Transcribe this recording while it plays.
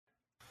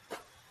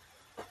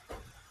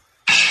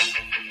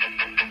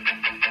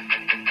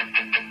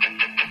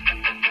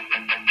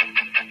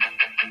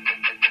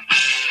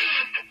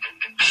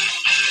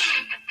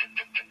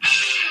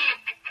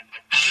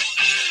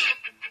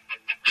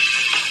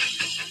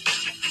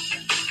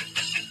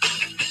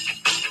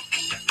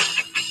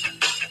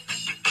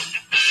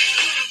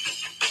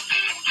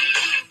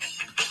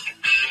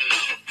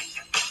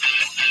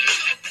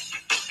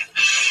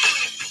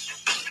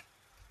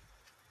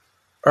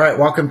All right,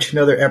 welcome to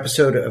another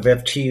episode of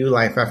FTU,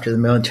 Life After the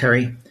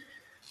Military.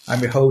 I'm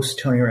your host,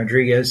 Tony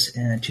Rodriguez,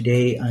 and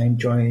today I'm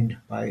joined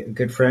by a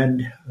good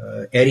friend,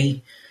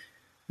 Eddie.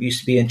 We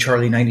used to be in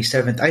Charlie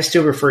 97th. I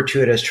still refer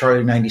to it as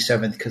Charlie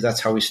 97th because that's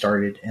how we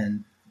started,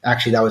 and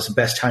actually that was the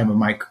best time of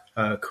my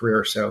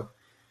career, so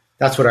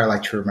that's what I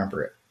like to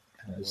remember it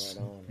as,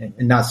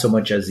 and not so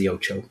much as the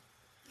Ocho.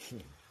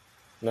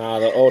 Nah,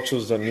 the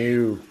Ocho's the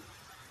new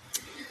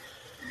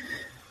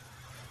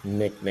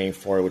nickname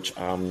for it, which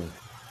I'm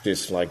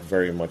dislike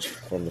very much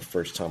from the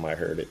first time I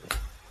heard it.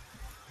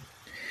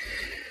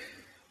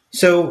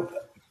 So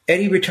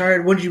Eddie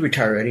retired. When did you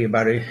retire, Eddie?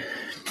 About a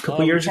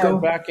couple years ago?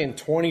 Back in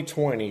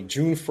 2020.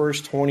 June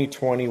 1st,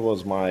 2020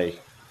 was my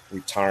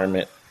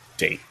retirement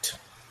date.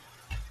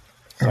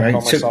 So I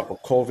call myself a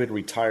COVID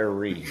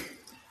retiree.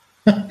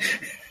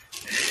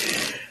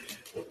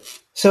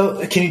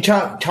 So can you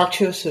talk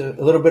to us a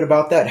little bit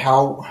about that?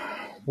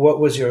 What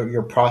was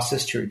your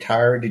process to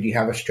retire? Did you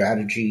have a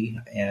strategy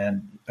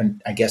and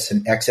I guess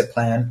an exit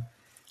plan,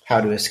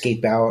 how to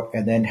escape out?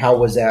 And then how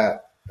was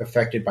that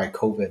affected by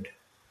COVID?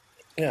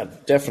 Yeah,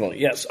 definitely.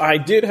 Yes, I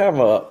did have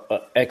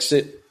a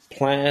exit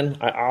plan.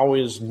 I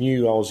always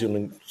knew I was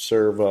going to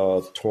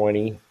serve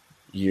 20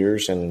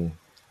 years and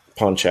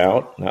punch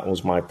out. That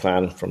was my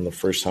plan from the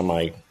first time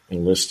I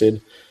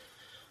enlisted.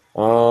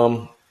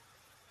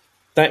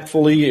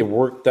 Thankfully, it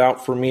worked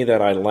out for me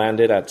that I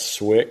landed at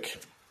SWCC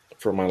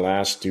for my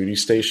last duty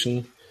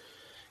station.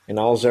 And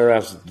I was there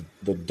as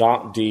the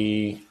Doc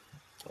D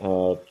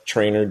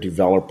trainer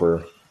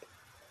developer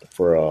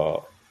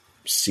for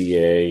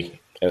CA,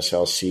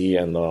 SLC,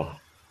 and the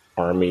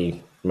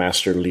Army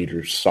Master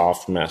Leaders,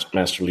 Soft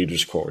Master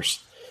Leaders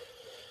course.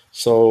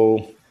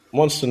 So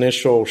once the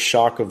initial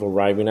shock of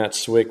arriving at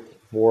SWCC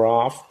wore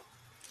off,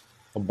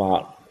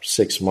 about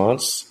 6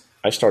 months,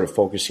 I started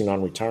focusing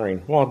on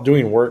retiring while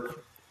doing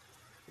work,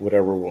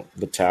 whatever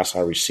the tasks I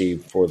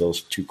received for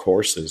those two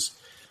courses.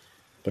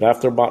 But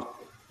after about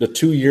the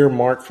 2-year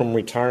mark from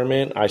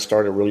retirement, I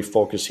started really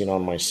focusing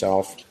on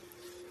myself,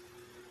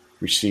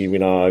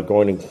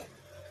 going to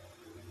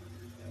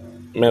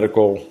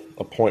medical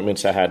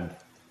appointments I had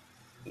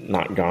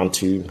not gone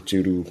to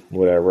due to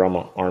whatever. I'm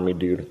an Army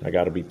dude. I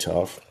got to be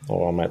tough.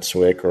 Oh, I'm at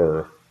SWCC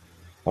or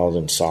I was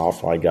in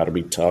SOF. I got to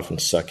be tough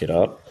and suck it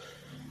up.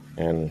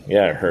 And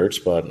yeah, it hurts,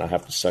 but I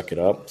have to suck it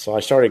up. So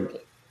I started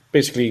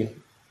basically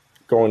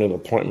going to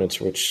appointments,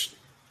 which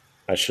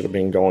I should have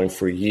been going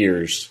for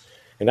years.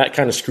 And that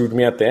kind of screwed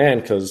me at the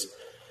end because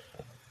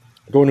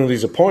going to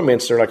these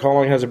appointments, they're like, how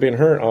long has it been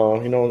hurt?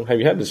 Have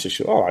you had this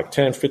issue? Oh, like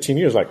 10, 15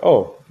 years. Like,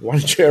 oh, why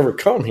did you ever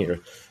come here?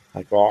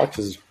 Like, well,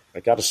 because I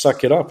got to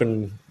suck it up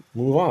and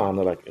move on.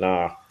 They're like,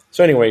 nah.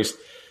 So anyways,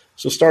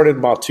 started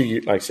about 2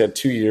 years, like I said,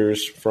 2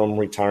 years from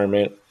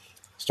retirement,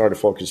 started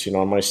focusing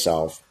on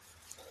myself.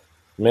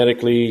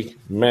 Medically,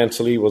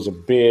 mentally was a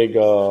big,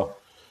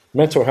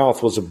 mental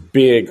health was a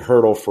big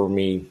hurdle for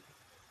me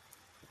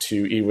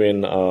to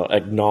even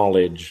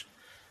acknowledge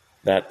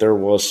that there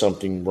was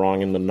something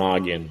wrong in the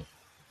noggin.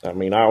 I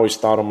mean, I always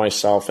thought of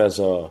myself as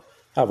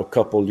have a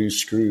couple loose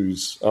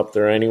screws up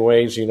there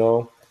anyways,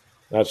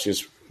 That's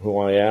just who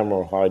I am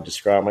or how I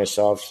describe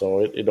myself, so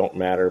it don't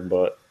matter.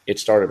 But it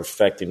started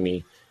affecting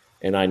me,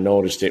 and I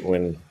noticed it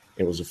when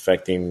it was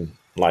affecting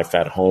life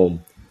at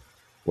home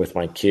with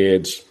my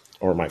kids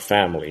or my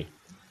family.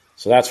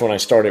 So that's when I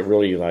started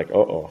really like,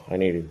 I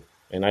need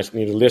to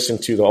listen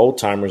to the old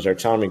timers. They're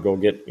telling me, go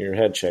get your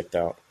head checked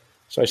out.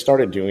 So I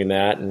started doing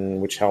that,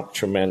 and which helped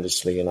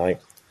tremendously, and I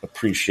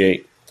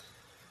appreciate.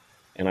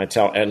 And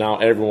now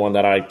everyone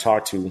that I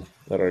talk to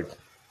that are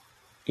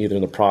either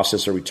in the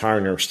process of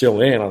retiring or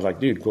still in, I was like,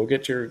 dude, go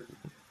to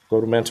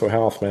mental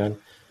health, man.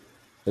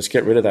 Let's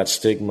get rid of that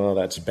stigma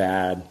that's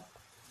bad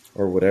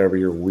or whatever.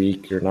 You're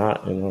weak, you're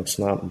not. It's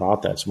not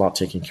about that. It's about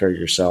taking care of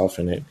yourself,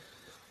 and it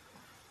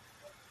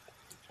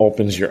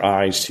opens your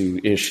eyes to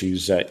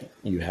issues that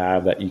you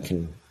have that you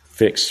can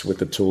fix with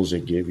the tools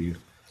they give you.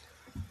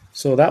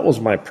 So that was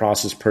my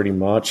process pretty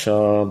much.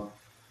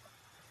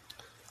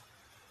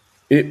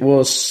 It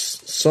was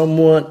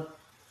somewhat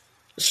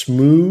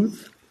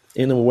smooth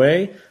in a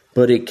way,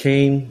 but it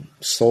came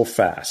so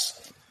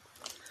fast.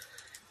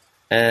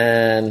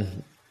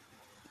 And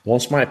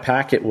once my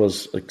packet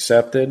was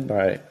accepted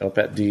up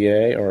at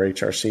DA or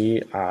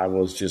HRC, I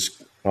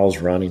was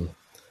running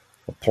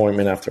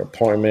appointment after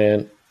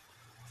appointment,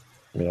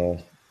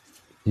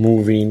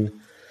 moving,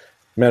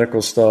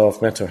 medical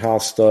stuff, mental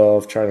health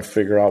stuff, trying to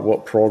figure out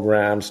what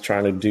programs,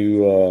 trying to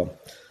do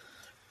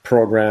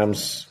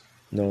programs,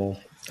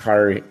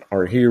 hire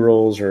our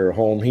heroes or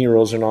home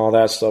heroes and all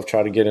that stuff,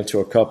 try to get into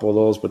a couple of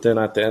those. But then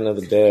at the end of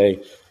the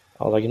day,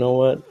 I was like, you know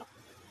what?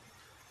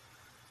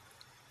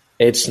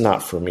 It's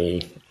not for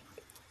me.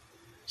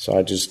 So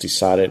I just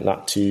decided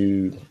not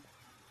to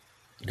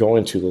go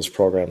into those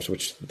programs,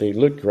 which they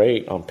look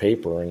great on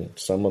paper. And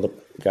some of the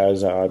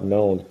guys that I've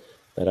known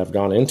that have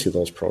gone into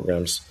those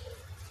programs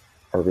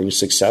are really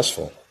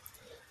successful,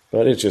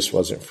 but it just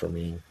wasn't for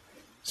me.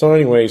 So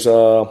anyways,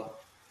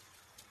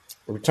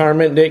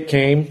 retirement date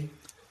came.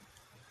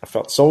 I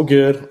felt so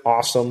good,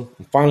 awesome.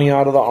 I'm finally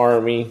out of the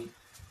Army.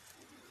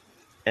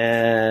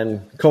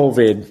 And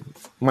COVID,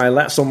 my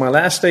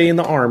last day in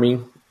the Army,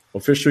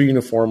 official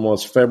uniform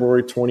was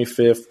February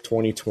 25th,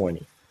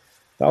 2020.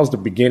 That was the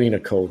beginning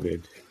of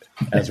COVID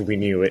as we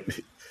knew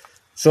it.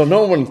 So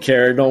no one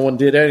cared. No one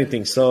did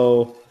anything.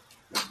 So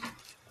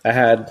I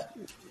had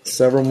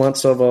several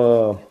months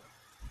of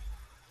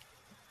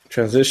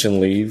transition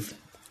leave.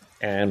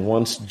 And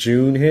once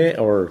June hit,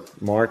 or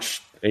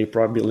March,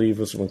 April, I believe,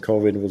 was when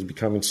COVID was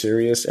becoming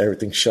serious,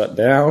 everything shut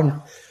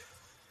down.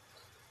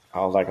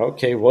 I was like,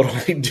 okay, what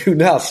do I do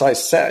now? So I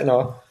sat,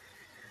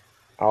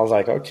 I was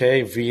like,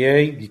 okay,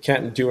 VA, you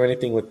can't do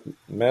anything with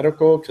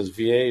medical because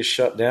VA is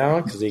shut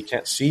down because they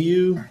can't see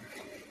you.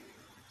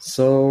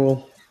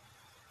 So,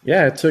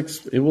 yeah,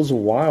 it was a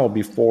while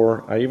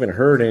before I even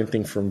heard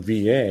anything from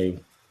VA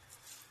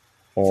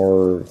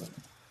or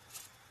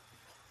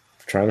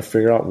trying to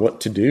figure out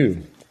what to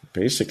do,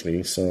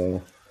 basically.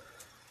 So,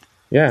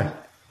 yeah,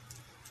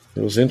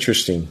 it was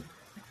interesting.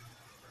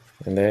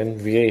 And then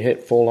VA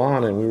hit full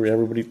on, and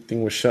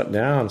everything was shut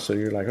down. So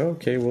you're like,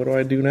 okay, what do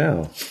I do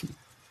now?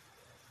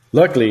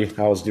 Luckily,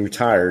 I was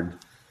retired,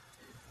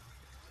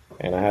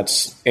 and I had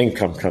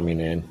income coming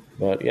in.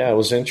 But yeah, it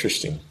was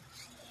interesting.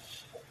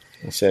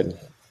 I said,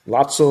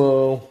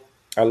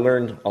 I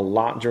learned a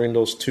lot during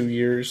those 2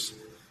 years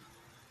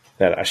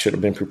that I should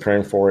have been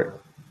preparing for it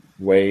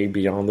way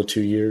beyond the 2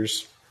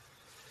 years.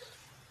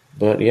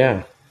 But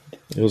yeah,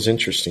 it was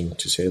interesting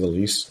to say the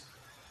least.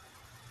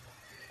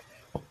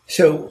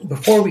 So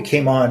before we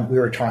came on, we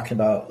were talking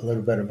about a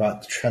little bit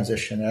about the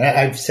transition. And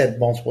I've said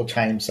multiple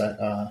times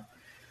that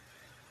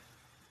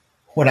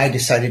when I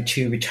decided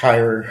to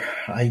retire,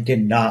 I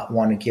did not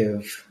want to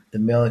give the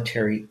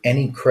military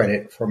any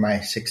credit for my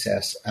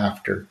success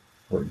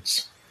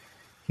afterwards.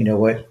 You know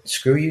what?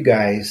 Screw you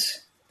guys.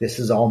 This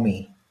is all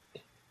me.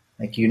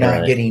 Like, you're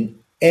not getting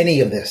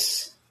any of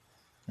this.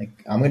 Like,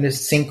 I'm going to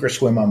sink or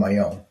swim on my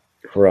own.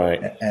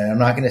 Right. And I'm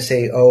not going to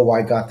say, oh,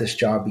 I got this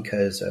job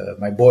because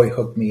my boy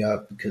hooked me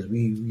up because we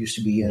used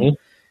to be in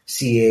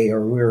CA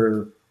or we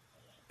were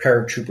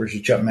paratroopers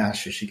or jump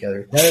masters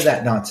together. None of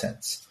that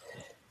nonsense.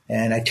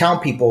 And I tell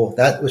people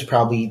that was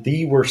probably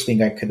the worst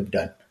thing I could have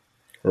done.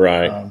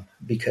 Right.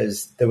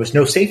 Because there was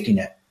no safety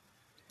net.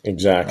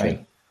 Exactly.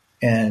 Right?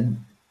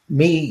 And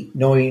me,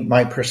 knowing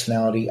my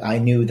personality, I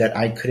knew that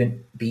I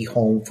couldn't be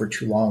home for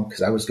too long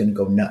because I was going to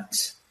go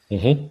nuts.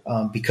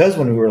 Because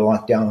when we were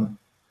locked down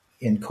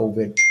in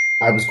COVID,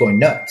 I was going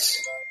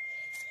nuts.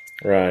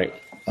 Right.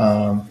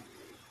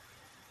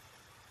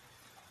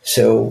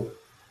 So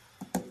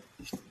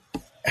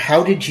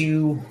how did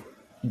you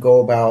go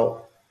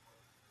about,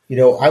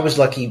 I was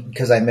lucky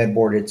because I med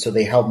boarded, so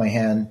they held my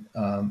hand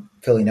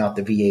filling out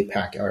the VA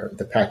packet or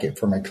the packet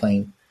for my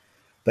claim.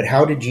 But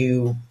how did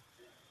you,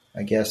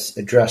 I guess,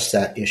 address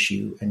that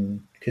issue?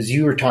 And because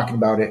you were talking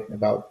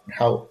about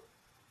how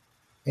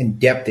in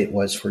depth it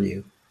was for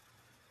you.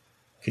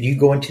 Could you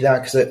go into that?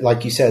 Because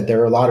like you said, there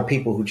are a lot of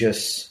people who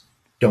just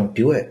don't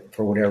do it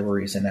for whatever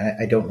reason.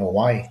 I don't know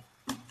why.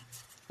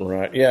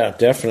 Right. Yeah,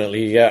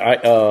 definitely.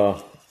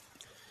 Yeah.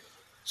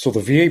 So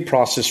the VA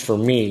process for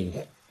me,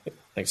 like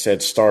I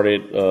said,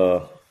 started,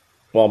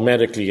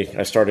 medically,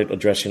 I started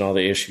addressing all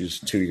the issues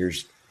 2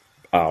 years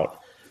out.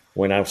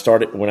 When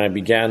I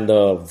began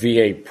the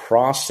VA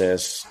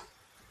process,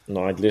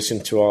 I'd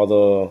listened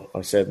to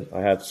I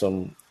had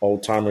some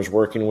old timers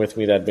working with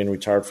me that had been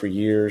retired for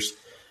years.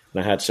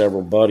 And I had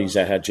several buddies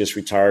that had just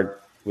retired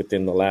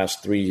within the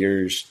last 3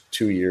 years,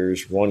 2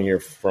 years, 1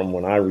 year from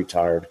when I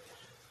retired.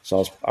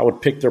 So I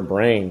would pick their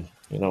brain,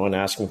 and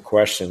ask them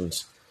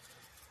questions.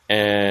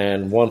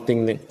 And one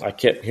thing that I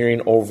kept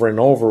hearing over and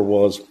over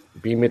was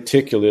be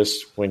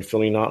meticulous when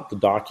filling out the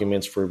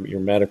documents for your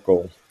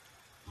medical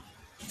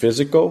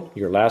physical,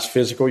 your last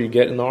physical you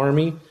get in the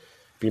Army.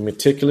 Be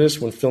meticulous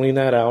when filling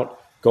that out.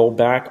 Go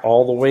back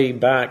all the way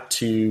back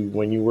to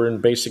when you were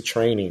in basic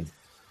training.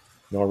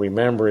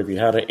 Remember, if you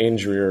had an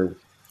injury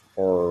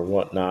or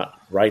whatnot,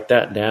 write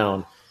that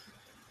down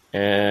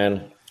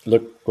and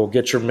go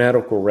get your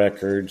medical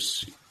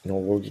records.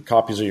 Go get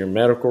copies of your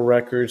medical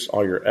records,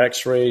 all your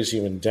x-rays,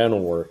 even dental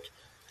work.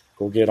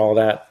 Go get all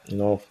that,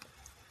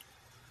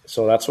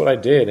 So that's what I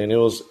did. And it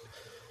was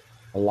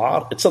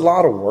it's a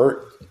lot of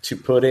work to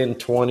put in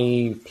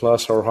 20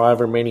 plus or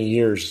however many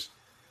years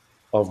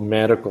of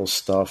medical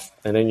stuff.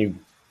 And then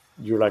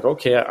you're like,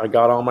 okay, I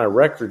got all my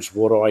records.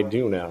 What do I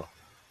do now?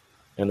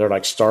 And they're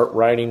like, start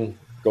writing,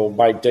 go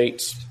by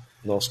dates.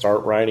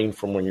 Start writing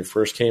from when you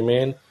first came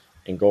in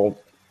and go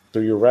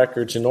through your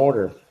records in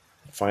order.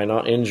 Find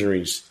out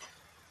injuries.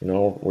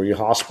 Were you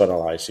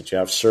hospitalized? Did you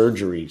have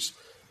surgeries?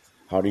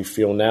 How do you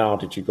feel now?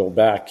 Did you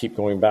keep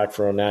going back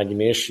for a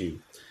nagging issue?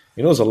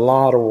 It was a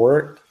lot of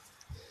work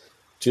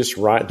just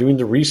doing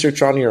the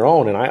research on your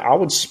own. And I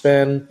would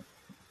spend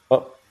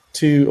up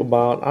to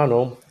about,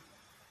 on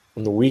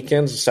the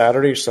weekends,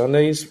 Saturdays,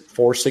 Sundays,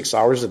 4 or 6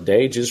 hours a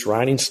day just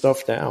writing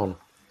stuff down.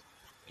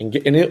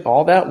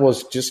 All that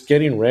was just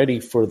getting ready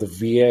for the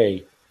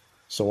VA.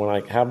 So when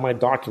I have my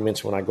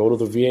documents, when I go to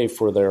the VA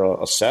for their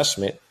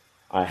assessment,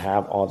 I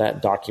have all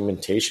that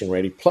documentation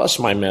ready, plus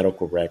my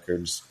medical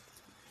records,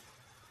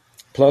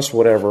 plus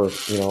whatever,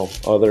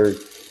 other.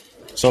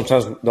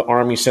 Sometimes the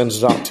Army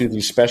sends us out to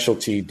these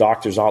specialty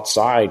doctors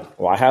outside.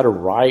 Well, I had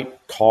to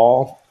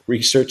call,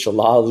 research a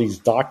lot of these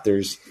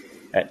doctors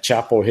at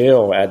Chapel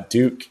Hill, at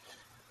Duke,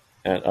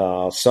 at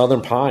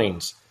Southern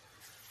Pines.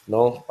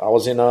 I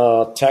was in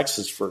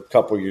Texas for a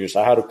couple of years.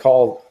 I had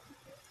to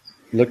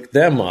look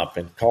them up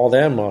and call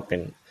them up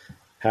and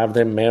have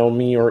them mail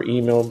me or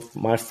email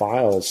my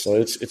files. So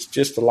it's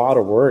just a lot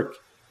of work.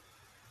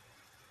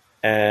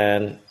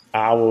 And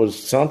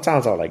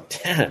sometimes I was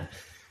like, damn,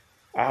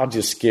 I'll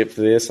just skip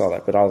this.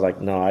 But I was like,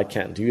 no, I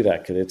can't do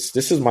that because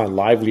this is my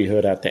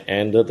livelihood at the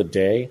end of the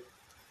day.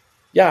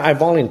 Yeah, I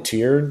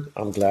volunteered.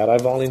 I'm glad I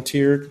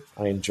volunteered.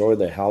 I enjoyed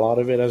the hell out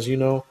of it, as you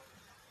know.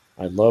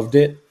 I loved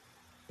it.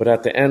 But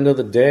at the end of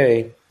the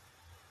day,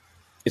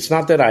 it's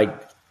not that I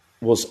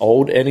was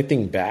owed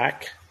anything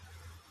back,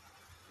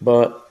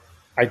 but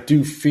I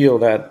do feel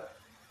that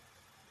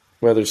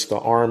whether it's the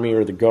Army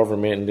or the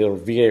government and the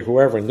VA,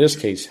 whoever in this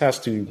case, has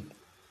to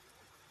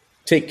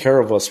take care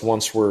of us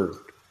once we're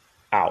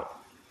out.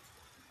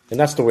 And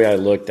that's the way I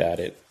looked at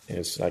it.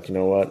 It's like, you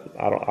know what?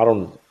 I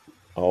don't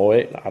owe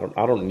it.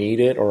 I don't need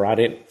it, or I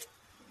didn't.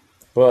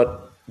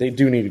 But they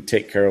do need to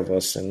take care of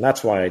us, and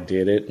that's why I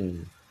did it.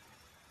 And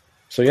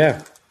so,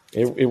 yeah,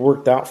 it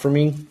worked out for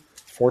me,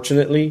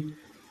 fortunately.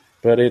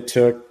 But it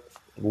took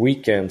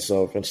weekends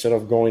of, instead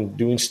of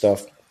doing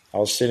stuff, I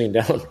was sitting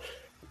down,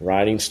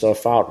 writing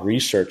stuff out,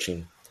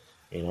 researching,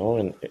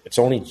 and it's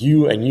only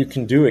you, and you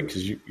can do it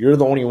because you're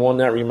the only one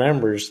that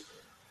remembers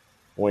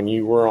when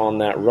you were on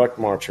that ruck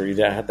march or you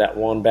had that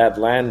one bad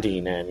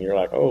landing and you're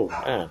like, oh,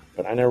 man,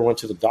 but I never went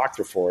to the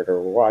doctor for it,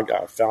 or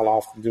I fell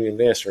off doing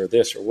this or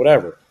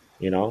whatever,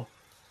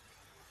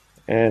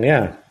 And,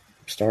 yeah,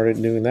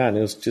 started doing that. And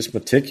it was just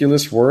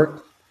meticulous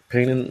work,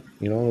 pain in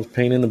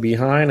the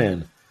behind,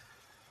 and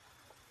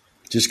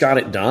just got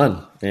it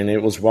done. And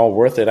it was well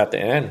worth it at the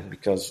end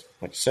because,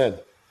 like I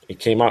said, it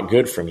came out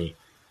good for me.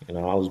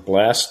 I was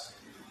blessed,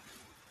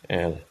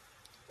 and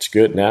it's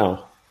good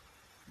now.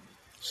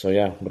 So,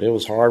 yeah, but it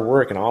was hard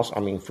work. And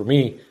also, for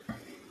me,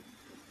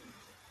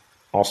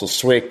 also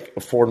SWCC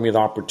afforded me the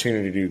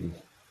opportunity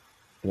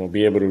to,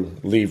 be able to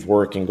leave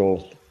work and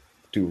go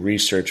do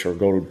research or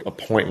go to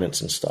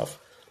appointments and stuff.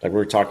 Like we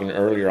were talking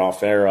earlier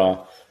off air, I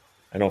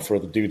know for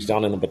the dudes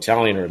down in the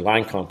battalion or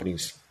line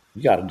companies,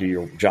 you got to do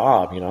your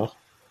job,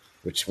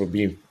 which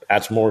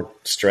adds more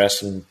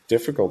stress and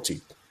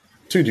difficulty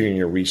to doing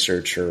your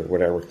research or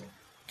whatever.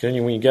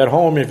 When you get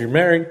home, if you're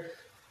married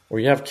or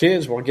you have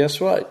kids, well, guess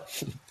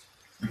what?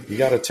 You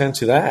got to tend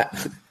to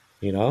that,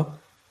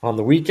 On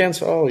the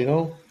weekends,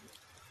 little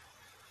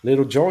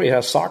Joey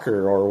has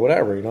soccer or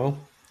whatever, So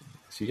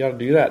you got to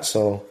do that.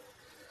 So,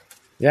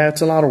 yeah,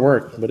 it's a lot of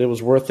work, but it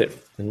was worth it,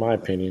 in my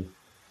opinion.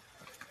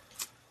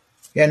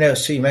 Yeah, no.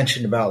 So you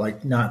mentioned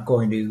about not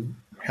going to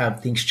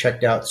have things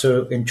checked out.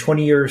 So in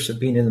 20 years of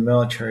being in the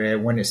military, I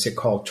went to sick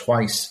call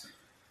twice.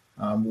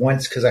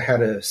 Once because I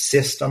had a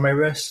cyst on my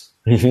wrist,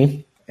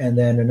 mm-hmm. And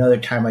then another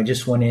time I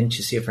just went in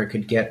to see if I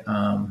could get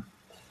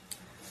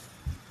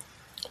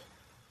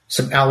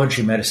some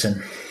allergy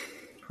medicine,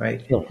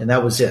 right? Oh. And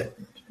that was it.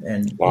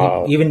 And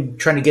wow. Even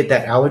trying to get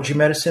that allergy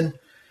medicine,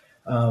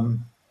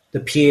 the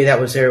PA that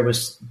was there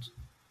was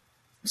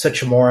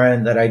such a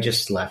moron that I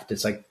just left.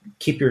 It's like,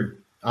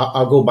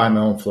 I'll go buy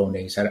my own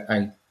Flonase.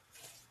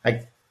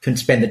 I couldn't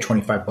spend the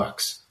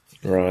 $25.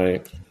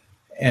 Right.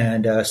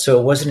 And so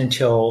it wasn't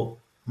until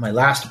my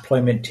last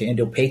deployment to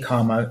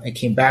Indo-PACOM, I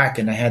came back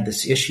and I had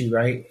this issue,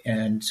 right?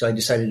 And so I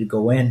decided to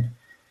go in.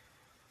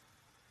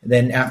 And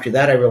then after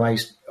that, I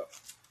realized,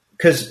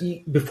 because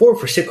before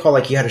for sick call,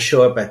 you had to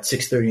show up at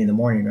 6:30 in the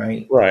morning,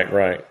 right?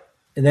 Right.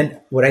 And then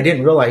what I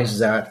didn't realize is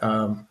that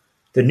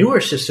the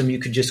newer system, you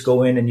could just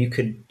go in and you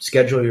could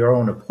schedule your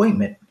own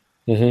appointment.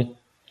 Mm-hmm.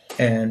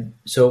 And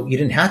so you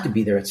didn't have to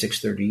be there at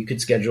 6:30. You could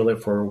schedule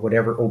it for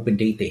whatever open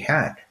date they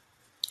had.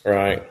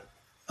 Right.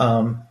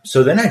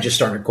 So then I just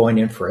started going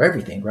in for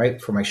everything,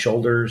 right? For my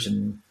shoulders,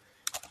 and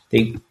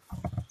they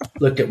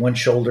looked at one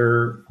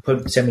shoulder,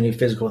 sent me to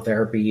physical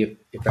therapy.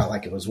 It felt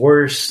like it was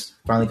worse.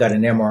 Finally got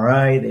an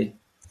MRI. They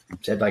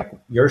said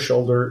your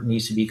shoulder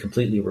needs to be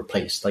completely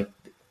replaced.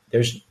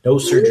 There's no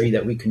surgery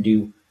that we can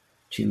do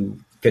to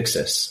fix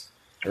this.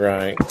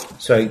 Right.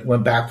 So I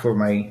went back for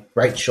my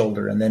right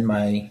shoulder and then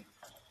my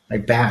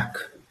back.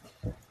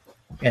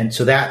 And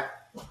so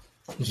that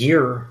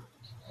year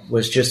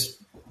was just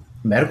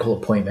medical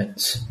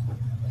appointments.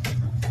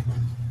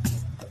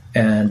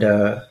 And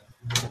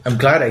I'm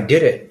glad I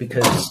did it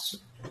because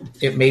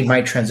it made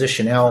my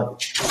transition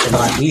out a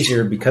lot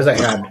easier because I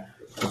had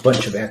a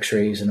bunch of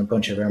x-rays and a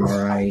bunch of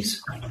MRIs.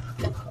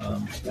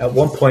 At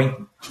one point,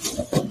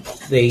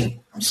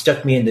 they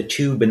stuck me in the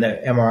tube in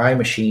the MRI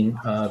machine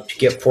to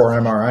get 4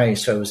 MRIs.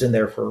 So I was in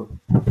there for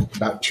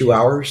about 2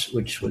 hours,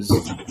 which was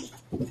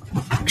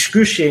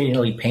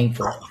excruciatingly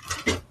painful.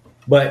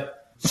 But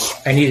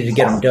I needed to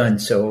get them done,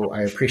 so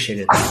I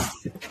appreciated that.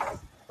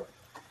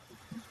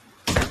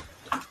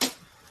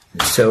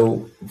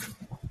 So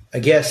I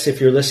guess if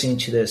you're listening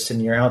to this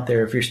and you're out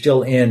there, if you're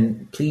still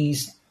in,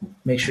 please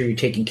make sure you're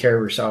taking care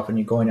of yourself and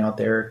you're going out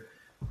there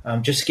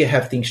just to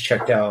have things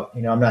checked out.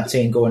 I'm not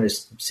saying go into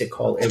sick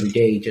call every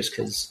day just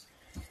because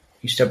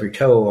you stub your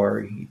toe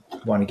or you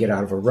want to get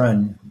out of a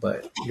run,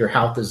 but your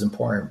health is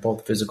important,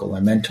 both physical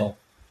and mental.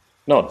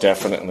 No,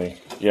 definitely.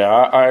 Yeah,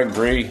 I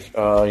agree.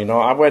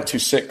 I went to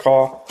sick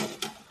call.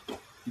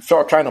 You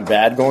felt kind of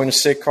bad going to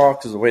sick call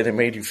because the way they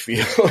made you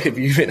feel if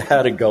you even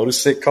had to go to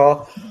sick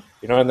call,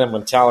 and the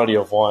mentality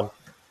of one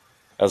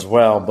as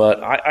well.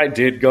 But I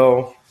did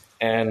go,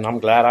 and I'm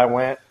glad I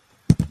went.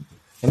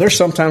 And there's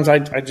sometimes I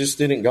just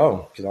didn't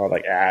go because I was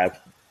like,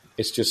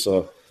 it's just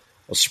a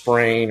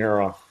sprain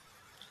or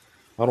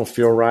I don't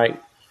feel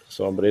right.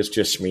 So, but it's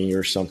just me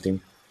or something.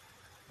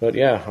 But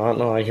yeah, I don't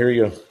know. I hear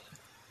you,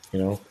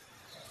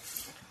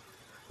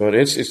 But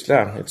it's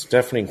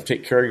definitely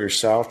take care of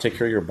yourself, take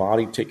care of your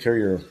body, take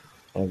care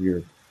of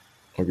your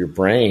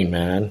brain,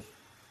 man.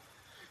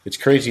 It's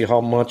crazy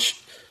how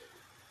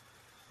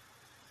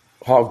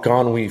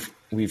gone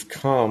we've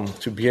come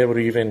to be able to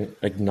even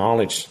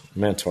acknowledge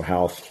mental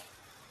health.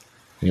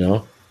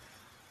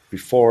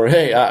 Before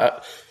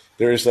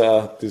there's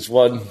this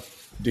one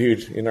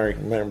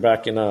dude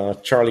back in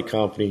Charlie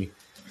Company.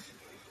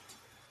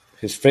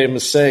 His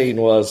famous saying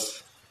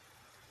was,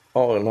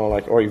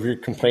 or if you're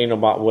complaining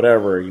about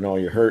whatever,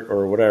 you're hurt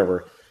or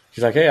whatever.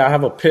 He's like, hey, I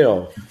have a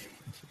pill.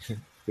 You're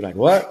like,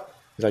 what?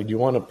 He's like, do you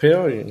want a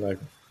pill? You're like,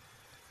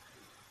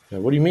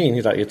 what do you mean?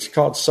 He's like, it's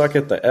called suck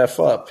it the F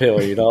up pill,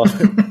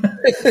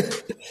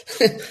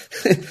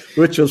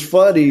 Which was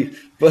funny,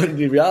 but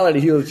in reality,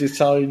 he was just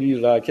telling you,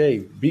 like, hey,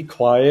 be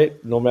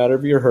quiet, no matter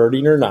if you're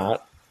hurting or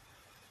not,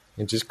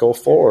 and just go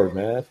forward,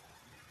 man.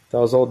 That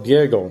was old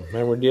Diego.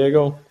 Remember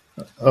Diego?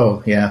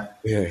 Oh, yeah.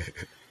 Yeah.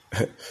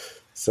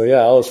 So, yeah,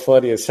 that was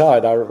funny as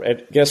hell.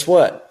 And guess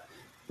what?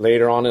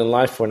 Later on in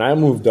life, when I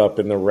moved up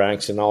in the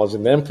ranks and I was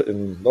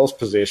in those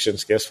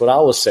positions, guess what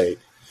I was saying?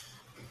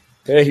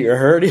 Hey, you're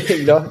hurting?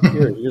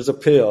 Here's a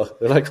pill.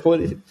 They're like,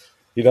 what?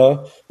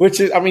 Which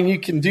is, you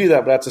can do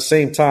that, but at the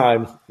same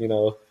time,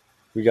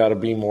 we got to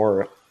be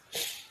more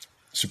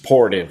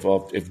supportive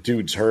of if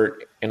dudes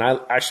hurt. And I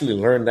actually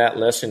learned that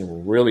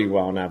lesson really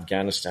well in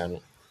Afghanistan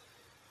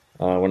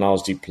when I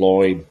was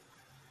deployed.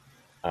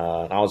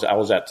 I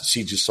was at the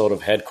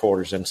CJSOTF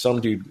headquarters, and some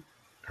dude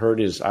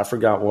hurt I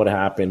forgot what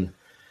happened,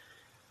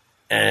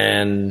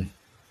 and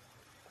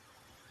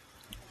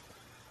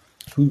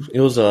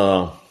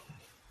I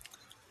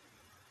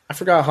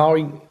forgot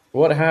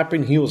what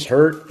happened. He was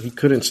hurt. He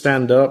couldn't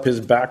stand up.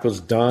 His back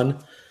was done,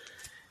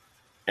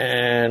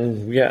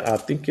 and I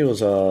think it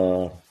was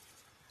I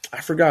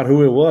forgot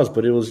who it was,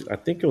 but I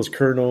think it was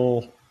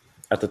Colonel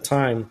at the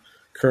time,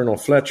 Colonel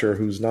Fletcher,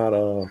 who's not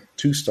a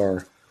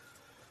 2-star.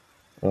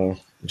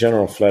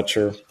 General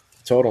Fletcher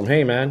told him,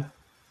 hey, man,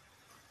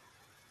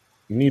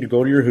 you need to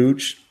go to your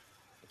hooch,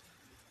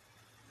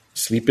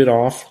 sleep it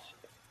off,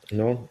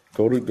 go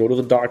to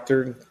the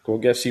doctor,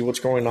 go see what's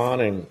going on,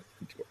 and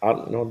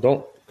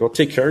don't go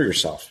take care of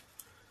yourself.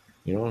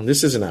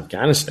 This isn't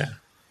Afghanistan.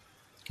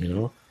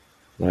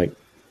 Like,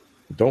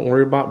 don't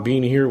worry about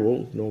being here.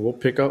 We'll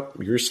pick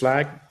up your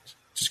slack.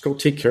 Just go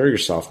take care of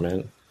yourself,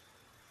 man.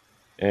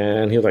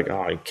 And he was like,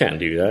 oh, you can't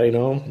do that,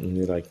 And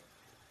he's like,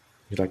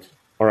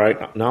 all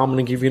right, now I'm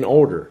going to give you an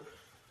order.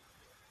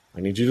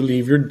 I need you to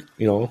leave and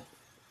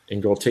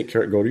go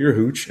to your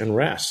hooch and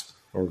rest,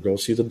 or go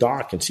see the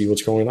doc and see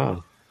what's going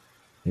on.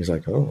 He's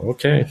like, oh,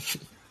 okay.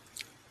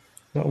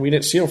 No, we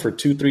didn't see him for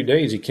 2-3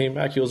 days. He came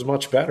back. He was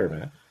much better,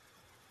 man.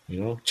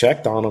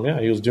 Checked on him. Yeah,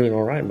 he was doing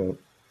all right. But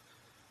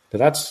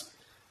that's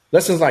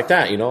lessons like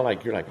that,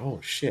 like you're like, oh,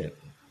 shit.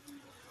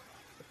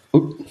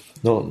 Oop.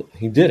 No,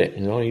 he did it.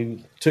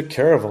 He took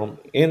care of him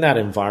in that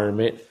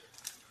environment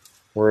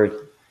where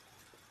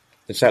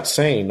it's that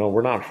saying, no,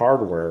 we're not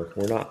hardware.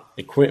 We're not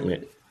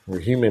equipment. We're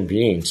human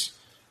beings.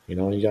 You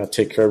got to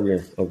take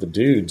care of the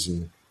dudes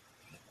and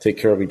take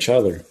care of each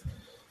other.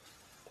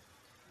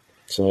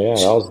 So, yeah,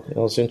 that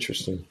was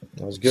interesting.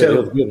 That was good.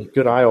 It was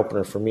good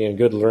eye-opener for me and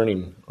good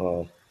learning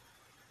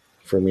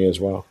for me as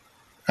well.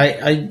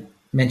 I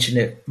mentioned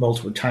it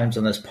multiple times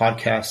on this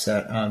podcast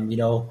that,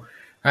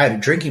 I had a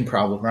drinking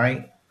problem,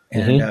 right?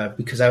 And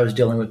because I was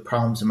dealing with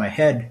problems in my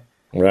head.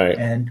 Right.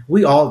 And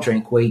we all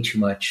drank way too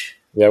much.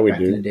 Yeah, we back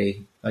do. In the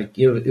day. Like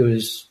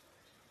it's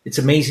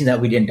amazing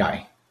that we didn't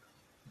die.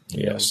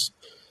 Yes.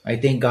 I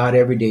thank God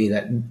every day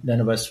that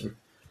none of us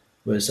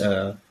was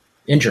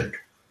injured,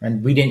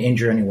 and we didn't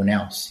injure anyone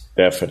else.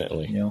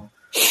 Definitely.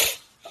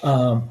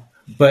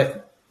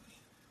 But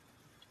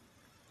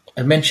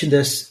I mentioned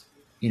this,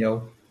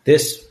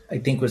 this I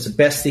think was the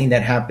best thing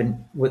that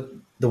happened.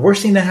 The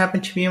worst thing that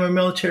happened to me in my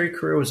military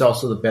career was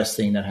also the best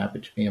thing that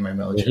happened to me in my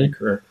military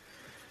career.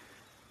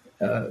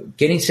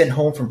 Getting sent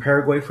home from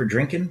Paraguay for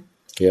drinking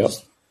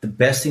was the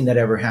best thing that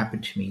ever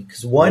happened to me.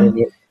 Because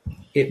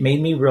it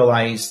made me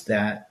realize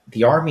that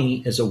the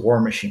Army is a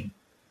war machine.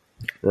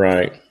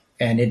 Right.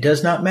 And it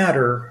does not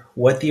matter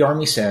what the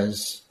Army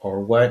says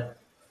or what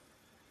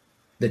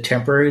the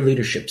temporary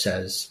leadership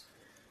says.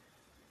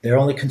 They're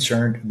only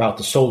concerned about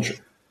the soldier.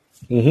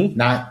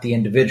 not the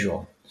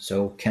individual.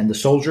 So can the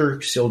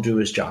soldier still do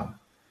his job?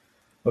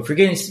 But if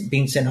you're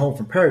being sent home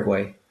from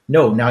Paraguay,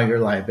 no, now you're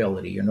a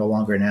liability. You're no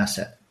longer an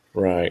asset.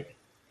 Right.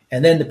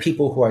 And then the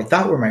people who I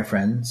thought were my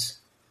friends,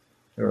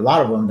 there were a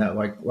lot of them that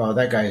like, well,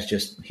 that guy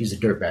is he's a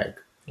dirtbag.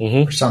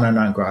 Persona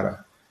non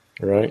grata.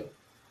 Right.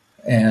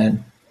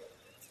 And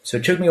so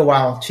it took me a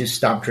while to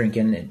stop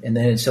drinking, and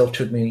then it still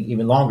took me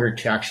even longer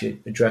to actually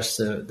address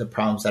the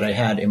problems that I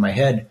had in my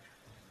head.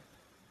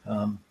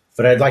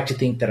 But I'd like to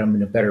think that I'm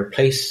in a better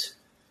place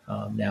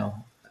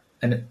now.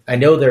 And I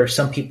know there are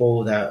some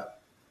people that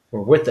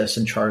were with us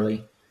in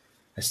Charlie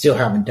that still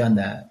haven't done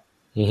that.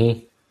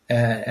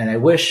 And I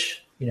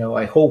wish,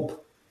 I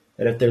hope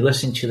that if they're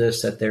listening to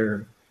this, that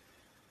they're,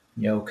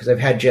 because I've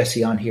had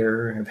Jesse on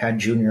here, I've had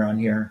Junior on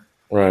here.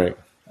 Right.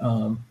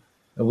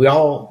 We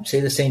all say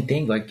the same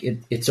thing. Like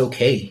it's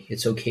okay.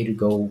 It's okay to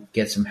go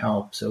get some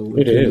help. So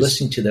if you're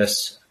listening to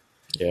this,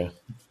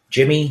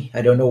 Jimmy,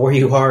 I don't know where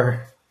you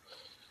are.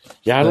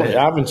 Yeah, I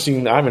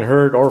haven't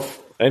heard or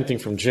anything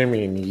from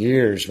Jimmy in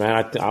years,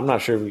 man. I'm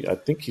not sure. I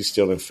think he's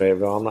still in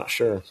Fayetteville. I'm not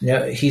sure.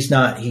 Yeah, he's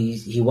not.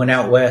 He went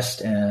out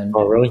west, and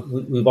really?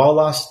 We've all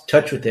lost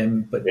touch with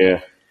him. But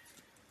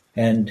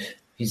and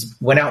he's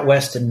went out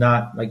west and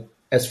not, like,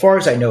 as far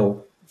as I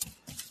know,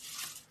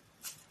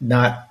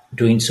 not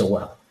doing so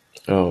well.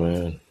 Oh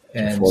man.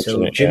 And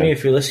so, Jimmy,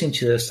 if you're listening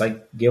to this,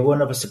 like, give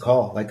one of us a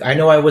call. Like, I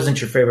know I wasn't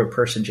your favorite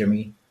person,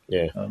 Jimmy.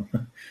 Yeah.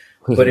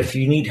 But if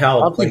you need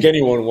help, I don't think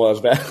anyone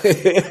was, man.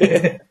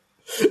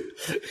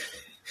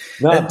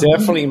 No,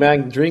 definitely,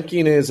 man.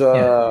 Drinking is.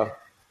 I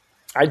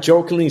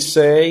jokingly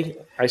say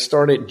I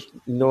started.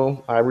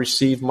 I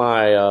received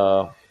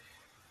my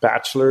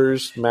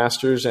bachelor's,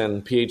 master's,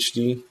 and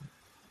PhD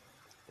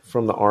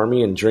from the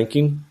Army in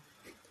drinking,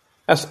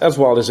 as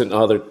well as in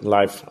other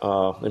life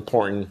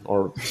important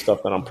or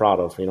stuff that I'm proud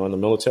of. In the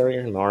military,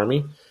 in the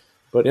Army.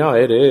 But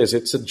it is.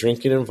 It's a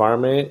drinking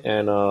environment,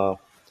 and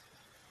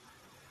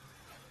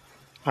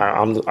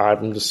I'm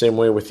the same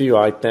way with you.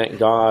 I thank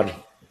God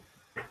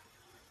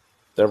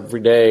every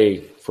day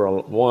for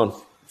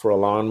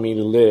allowing me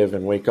to live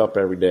and wake up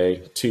every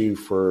day. 2,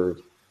 for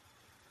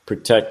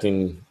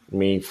protecting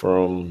me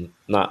from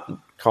not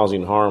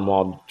causing harm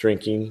while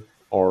drinking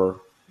or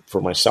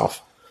for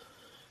myself.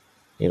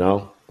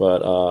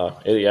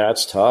 But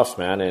it's tough,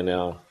 man,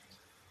 and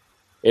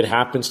it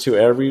happens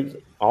to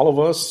all of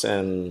us,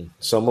 and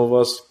some of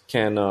us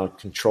can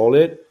control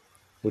it,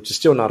 which is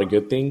still not a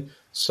good thing.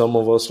 Some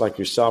of us, like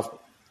yourself,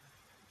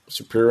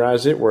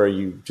 superiorize it where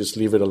you just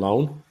leave it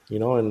alone,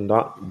 and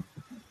not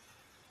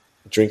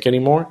drink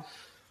anymore.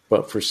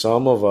 But for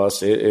some of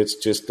us, it's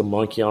just the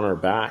monkey on our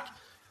back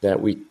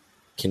that we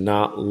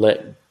cannot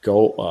let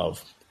go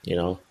of,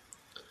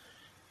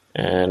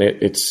 And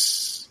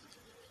it's,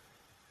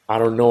 I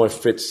don't know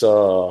if it's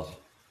a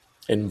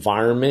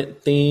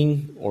environment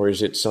thing, or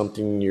is it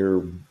something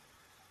you're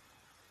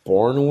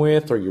born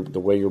with, or the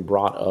way you're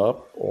brought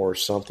up or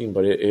something,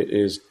 but it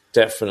is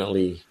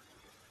definitely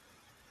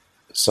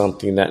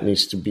something that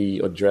needs to be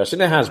addressed,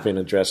 and it has been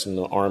addressed in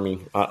the Army.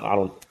 I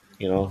don't,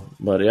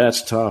 but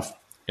it's tough.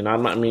 And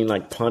I mean,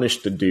 like,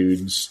 punish the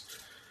dudes,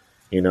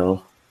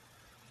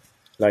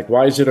 like,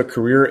 why is it a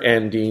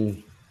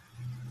career-ending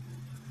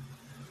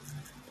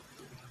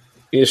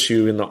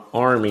issue in the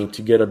Army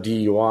to get a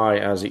DUI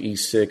as an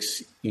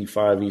E6, E5,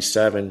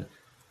 E7,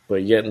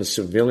 but yet in the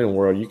civilian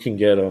world you can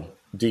get a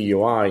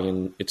DUI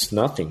and it's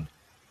nothing,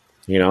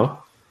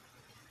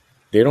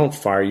 They don't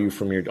fire you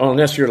from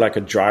unless you're like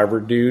a driver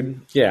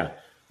dude. Yeah.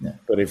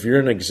 But if you're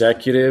an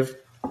executive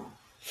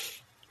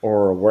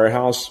or a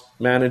warehouse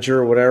manager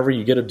or whatever,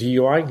 you get a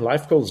DUI,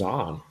 life goes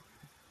on.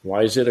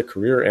 Why is it a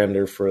career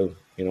ender for,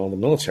 the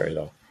military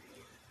though?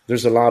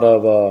 There's a lot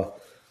of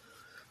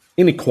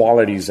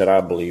inequalities that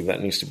I believe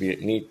that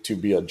need to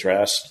be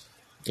addressed,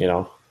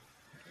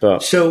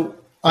 But so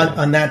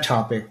on that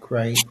topic,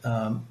 right?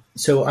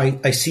 So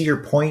I see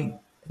your point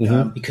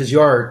because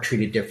you are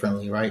treated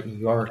differently, right?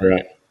 You are.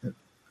 Right.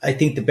 I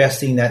think the best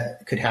thing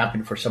that could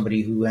happen for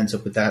somebody who ends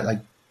up with that, like,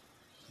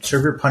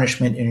 serve your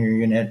punishment in your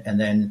unit and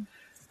then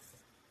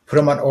put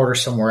them on order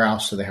somewhere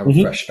else so they have a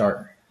fresh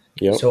start.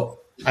 Yep. So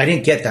I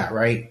didn't get that,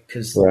 right?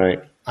 Because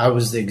I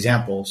was the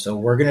example. So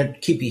we're going to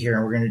keep you here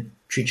and we're going to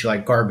treat you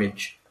like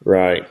garbage.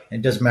 Right.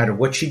 It doesn't matter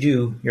what you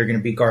do, you're going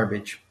to be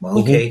garbage. Well,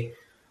 okay.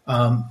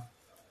 And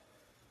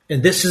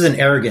this isn't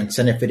arrogance,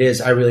 and if it is,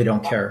 I really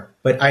don't care.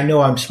 But I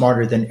know I'm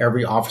smarter than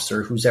every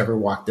officer who's ever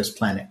walked this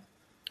planet.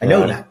 I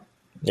know that.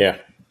 Yeah.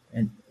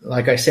 And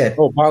like I said.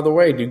 Oh, by the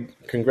way, dude,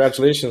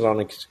 congratulations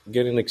on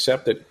getting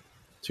accepted.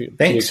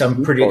 Thanks.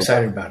 I'm pretty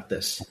excited about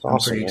this. That's awesome, I'm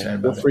pretty excited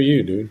about it. Good for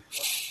you, dude.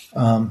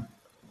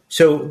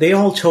 So they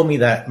all told me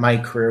that my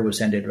career was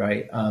ended,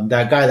 right?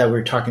 That guy that we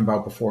were talking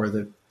about before,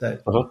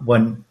 that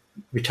one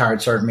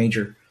retired sergeant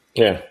major.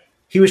 Yeah.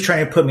 He was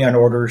trying to put me on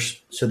orders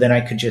so then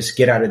I could just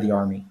get out of the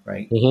Army,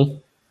 right?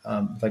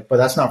 But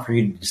that's not for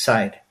you to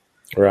decide.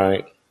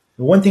 Right.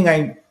 The one thing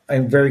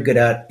I'm very good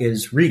at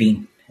is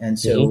reading. And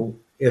so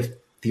if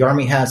the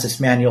Army has this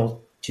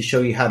manual to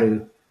show you how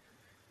to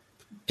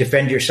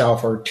defend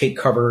yourself or take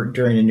cover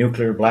during a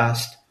nuclear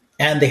blast,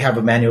 and they have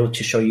a manual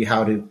to show you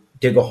how to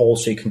dig a hole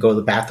so you can go to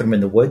the bathroom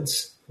in the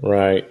woods.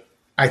 Right.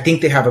 I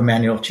think they have a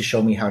manual to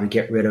show me how to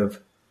get rid of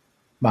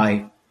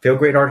my fail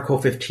grade Article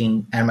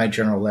 15 and my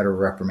general letter of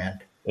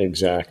reprimand.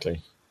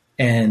 Exactly.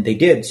 And they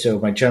did. So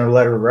my general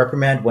letter of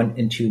reprimand went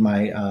into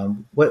my,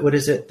 what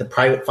is it? The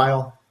private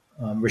file,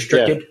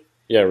 restricted.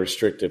 Yeah,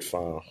 restricted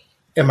file.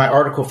 And my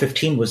Article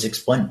 15 was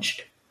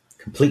expunged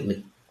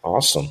completely.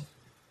 Awesome.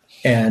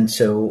 And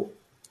so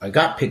I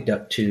got picked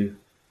up to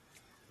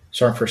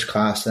Sergeant First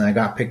Class, and I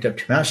got picked up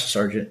to Master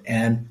Sergeant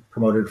and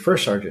promoted to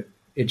First Sergeant.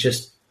 It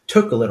just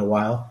took a little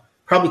while.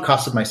 Probably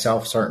costed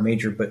myself Sergeant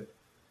Major, but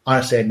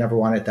honestly, I never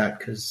wanted that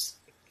because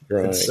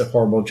it's a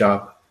horrible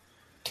job.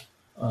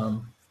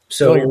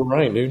 So you're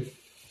right, dude.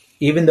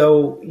 Even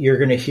though you're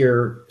going to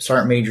hear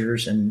Sergeant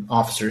Majors and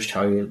officers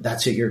tell you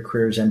that's it, your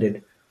career's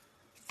ended,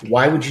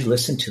 why would you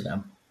listen to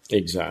them?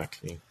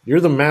 Exactly. You're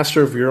the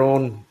master of your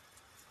own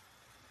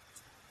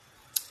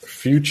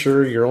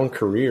future, your own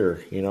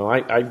career. You know,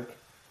 I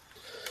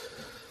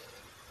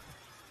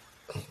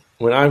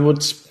when I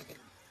would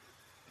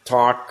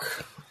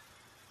talk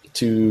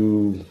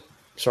to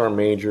Sergeant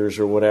Majors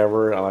or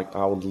whatever,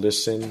 I would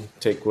listen,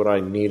 take what I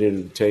needed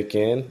to take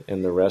in,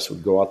 and the rest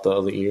would go out the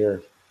other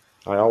ear.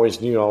 I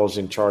always knew I was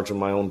in charge of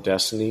my own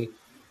destiny.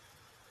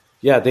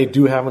 Yeah, they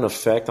do have an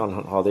effect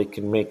on how they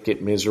can make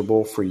it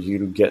miserable for you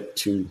to get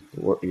to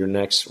your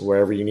next,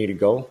 wherever you need to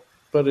go.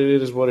 But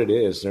it is what it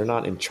is. They're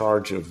not in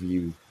charge of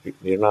you.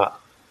 They're not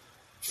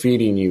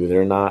feeding you.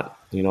 They're not,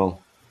 no,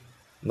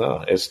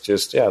 it's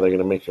just, they're going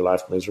to make your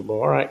life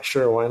miserable. All right,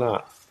 sure, why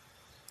not?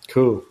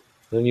 Cool.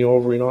 Then you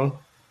over,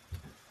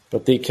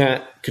 But they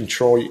can't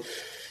control you.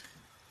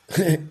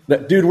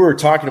 That dude we were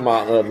talking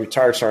about,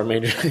 retired Sergeant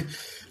Major,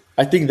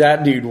 I think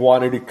that dude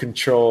wanted to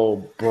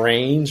control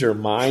brains or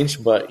minds,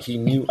 but he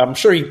knew, I'm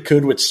sure he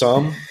could with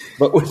some,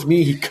 but with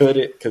me he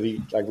couldn't because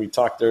like we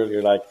talked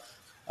earlier, like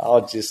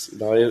I'll just,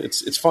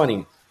 it's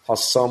funny how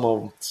some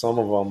of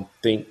them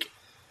think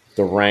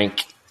the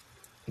rank,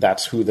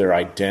 that's who their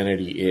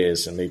identity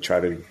is, and they try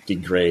to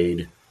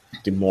degrade,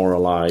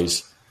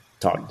 demoralize,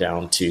 talk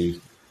down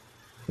to,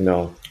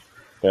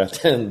 But at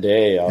the end of the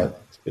day,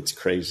 it's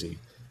crazy.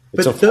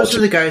 But those are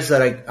the guys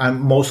that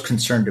I'm most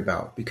concerned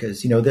about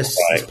because, this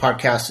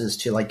podcast is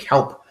to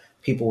help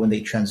people when they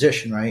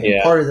transition, right? Yeah.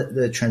 And part of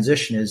the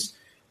transition is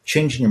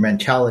changing your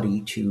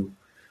mentality to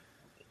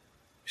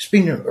just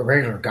being a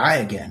regular guy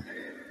again.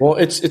 Well,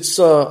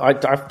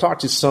 I've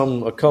talked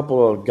to a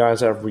couple of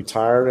guys that have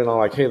retired, and I'm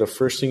like, hey, the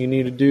first thing you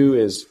need to do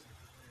is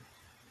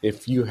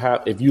if you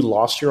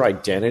lost your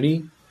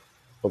identity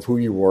of who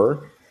you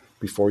were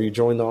before you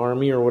joined the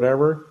Army or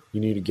whatever,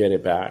 you need to get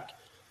it back.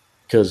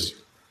 Because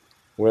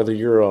whether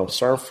you're a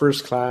Sergeant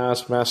First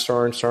Class, Master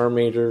Sergeant, Sergeant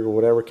Major, or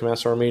whatever, Command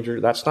Sergeant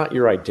Major, that's not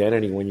your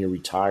identity when you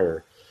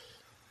retire.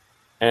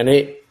 And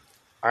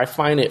I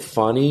find it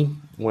funny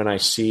when I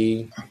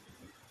see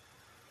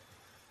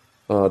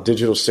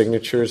digital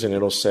signatures and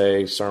it'll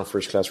say Sergeant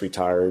First Class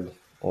retired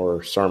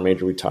or Sergeant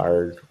Major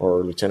retired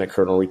or Lieutenant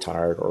Colonel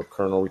retired or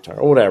Colonel retired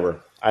or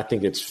whatever. I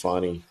think it's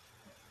funny.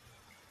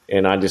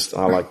 And I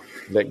like,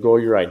 let go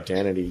of your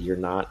identity. You're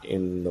not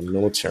in the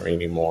military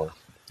anymore,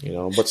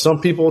 But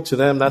some people, to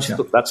them,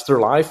 that's their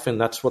life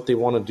and that's what they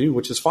want to do,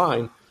 which is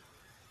fine.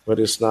 But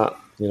it's not,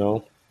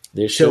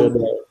 they should.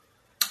 So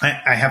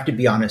I have to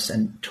be honest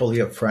and totally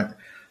upfront.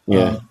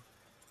 Yeah.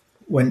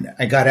 When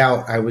I got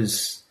out, I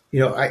was,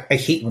 I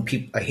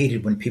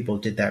hated when people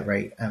did that,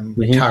 right? I'm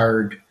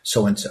retired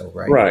so-and-so,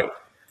 right? Right.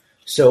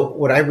 So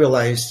what I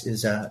realized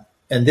is that,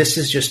 and this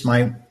is just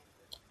my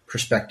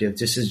perspective,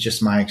 this is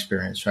just my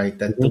experience, right?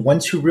 That the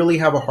ones who really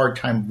have a hard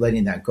time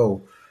letting that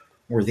go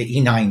were the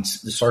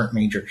E9s, the Sergeant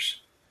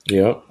Majors.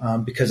 Yeah.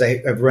 Because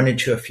I've run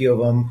into a few of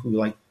them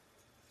who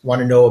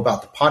want to know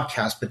about the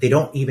podcast, but they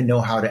don't even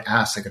know how to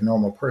ask like a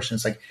normal person.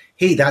 It's like,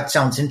 hey, that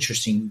sounds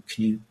interesting.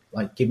 Can you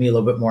give me a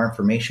little bit more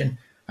information?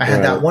 I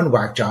had that one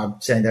whack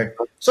job saying there,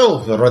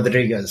 so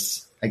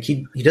Rodriguez,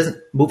 he doesn't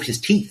move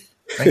his teeth.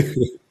 Right?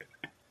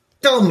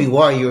 Tell me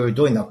why you're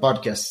doing a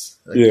podcast.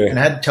 And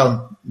I had to tell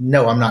him,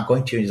 no, I'm not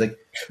going to. And he's like,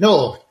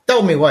 no,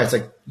 tell me why. It's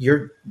like,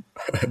 you're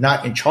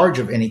not in charge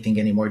of anything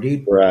anymore,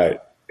 dude. Right.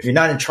 You're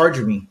not in charge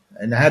of me.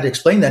 And I had to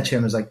explain that to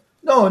him. It's like,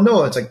 no.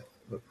 It's like,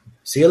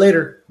 see you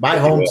later. Bye,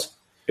 Holmes.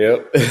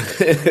 Yep.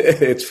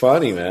 It's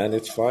funny, man.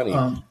 It's funny.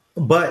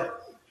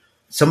 But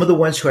some of the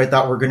ones who I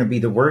thought were going to be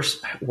the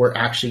worst were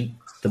actually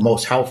the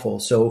most helpful.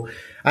 So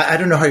I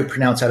don't know how you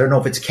pronounce it. I don't know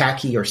if it's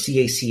CACI or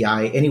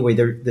CACI. Anyway,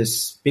 they're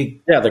this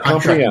big the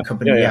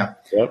company. Yeah.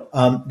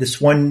 Yep.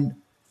 This one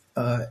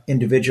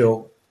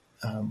individual,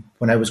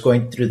 when I was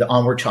going through the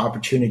Onward to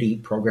Opportunity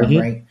program,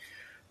 right?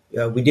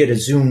 We did a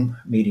Zoom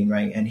meeting,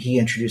 right? And he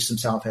introduced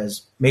himself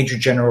as Major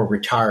General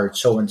retired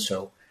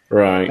so-and-so.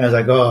 Right. And I was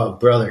like, oh,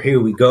 brother, here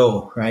we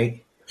go,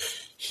 right?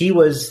 He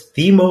was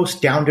the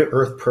most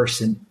down-to-earth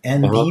person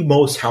and the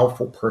most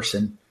helpful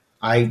person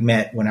I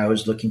met when I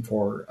was looking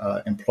for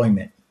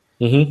employment.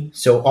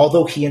 So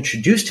although he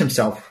introduced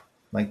himself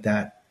like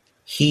that,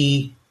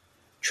 he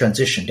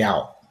transitioned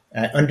out.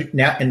 And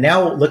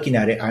now looking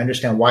at it, I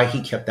understand why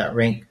he kept that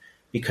rank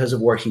because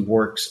of where he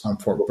works on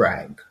Fort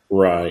Bragg.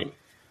 Right.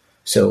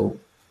 So,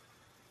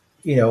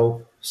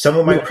 some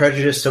of my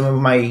prejudice, some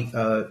of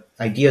my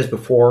ideas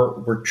before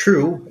were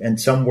true, and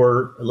some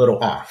were a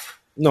little off.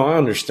 No, I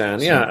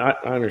understand. Yeah,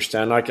 I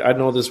understand. I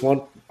know this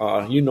one.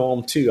 You know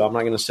him too. I'm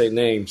not going to say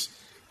names,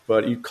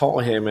 but you call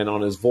him, and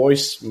on his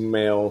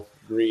voicemail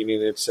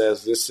greeting, it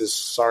says, "This is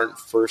Sergeant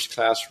First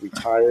Class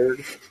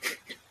Retired,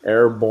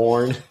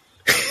 Airborne,"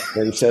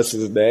 and he says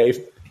his name.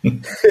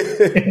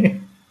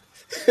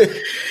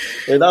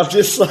 And I'm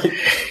just like,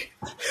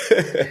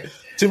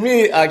 to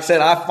me, like I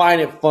said, I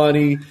find it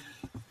funny.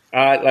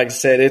 Like I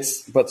said,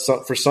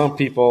 for some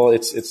people,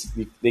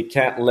 they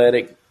can't let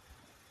it.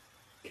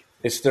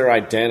 It's their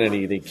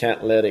identity. They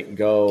can't let it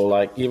go.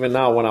 Like even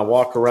now, when I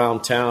walk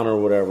around town or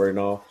whatever,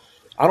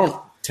 I don't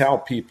tell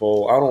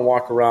people. I don't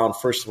walk around,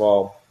 first of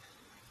all,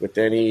 with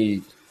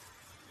any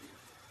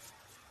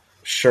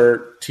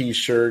shirt,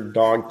 T-shirt,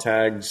 dog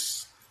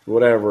tags,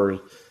 whatever.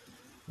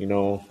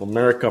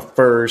 America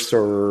First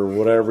or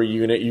whatever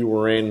unit you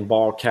were in,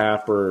 ball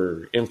cap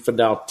or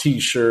infidel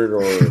T-shirt,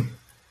 or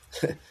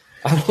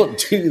I don't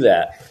do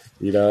that,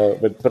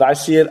 But I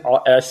see it.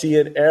 I see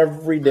it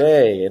every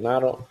day, and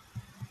I don't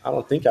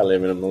think I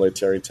live in a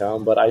military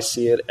town, but I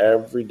see it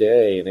every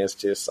day, and it's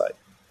just like,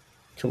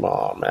 come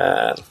on,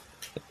 man.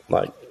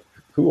 Like,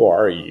 who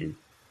are you?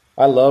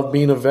 I love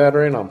being a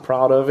veteran. I'm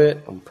proud of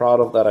it. I'm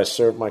proud of that I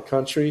served my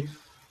country.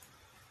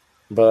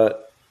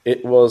 But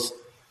it was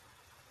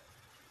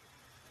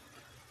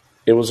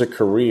a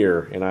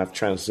career, and I've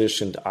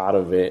transitioned out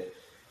of it,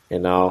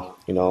 and now,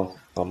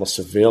 I'm a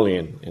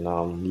civilian, and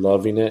I'm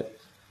loving it.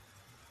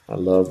 I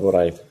love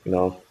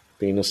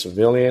being a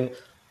civilian.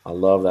 I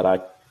love that I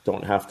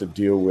don't have to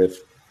deal with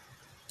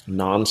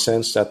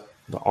nonsense that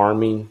the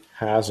Army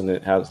has, and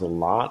it has a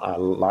lot. I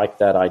like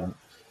that I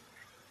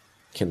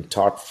can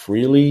talk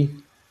freely,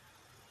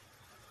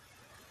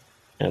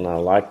 and I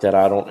like that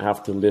I don't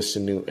have to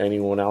listen to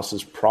anyone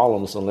else's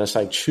problems unless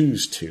I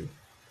choose to,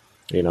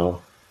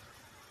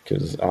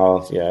 because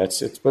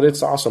but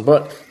it's awesome.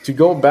 But to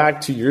go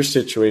back to your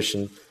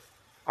situation,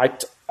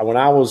 when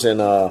I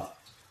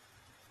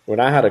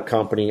had a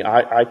company,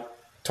 I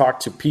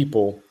talked to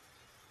people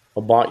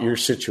about your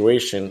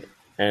situation,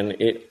 and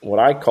what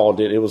I called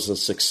it was a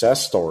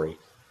success story.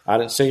 I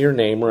didn't say your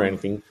name or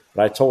anything,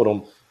 but I told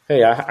them,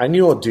 hey, I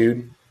knew a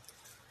dude,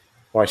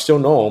 or I still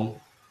know him,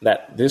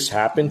 that this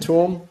happened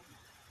to him.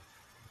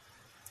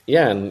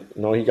 Yeah, and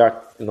he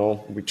got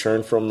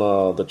returned from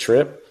the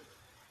trip,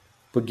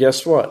 but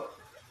guess what?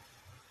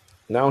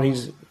 Now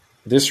he's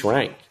this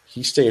rank.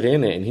 He stayed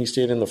in it, and he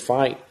stayed in the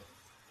fight,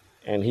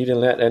 and he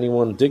didn't let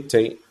anyone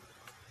dictate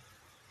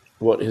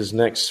what his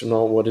next,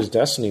 what his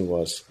destiny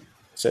was.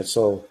 I said,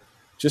 so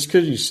just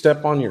because you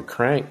step on your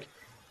crank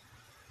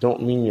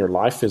don't mean your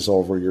life is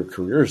over, your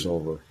career's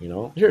over,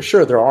 Yeah,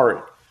 sure, there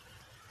are.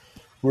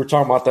 We were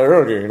talking about that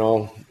earlier,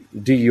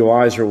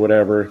 DUIs or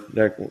whatever,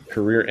 that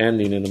career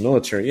ending in the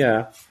military,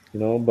 yeah,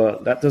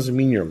 but that doesn't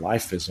mean your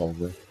life is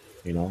over,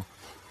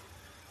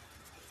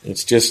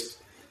 It's just,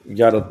 you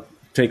got to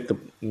take the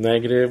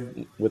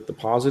negative with the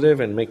positive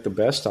and make the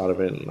best out of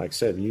it. And like I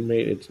said, you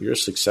made it your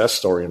success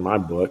story in my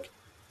book,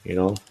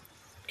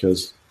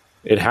 because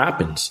it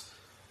happens.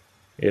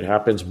 It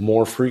happens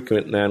more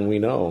frequent than we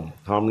know.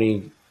 How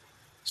many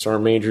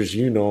sergeant majors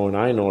and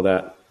I know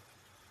that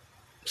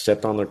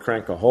stepped on their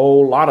crank a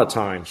whole lot of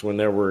times when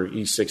there were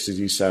E6s,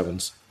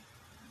 E7s,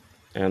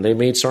 and they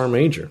made sergeant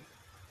major,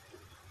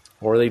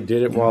 or they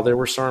did it while they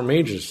were sergeant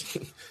majors.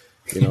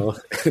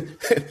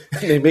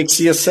 They make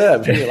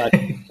CSM. You're like,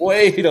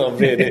 wait a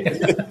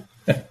minute.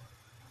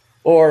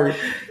 Or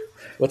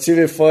what's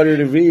even funnier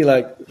to me,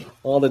 like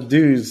all the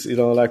dudes,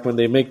 like when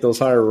they make those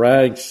higher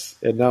ranks,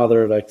 and now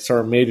they're like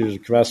sergeant majors,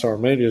 class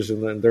sergeant majors,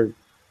 and then they're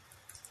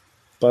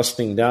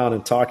busting down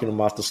and talking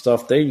about the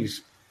stuff they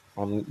use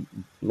on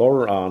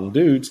lower on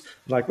dudes.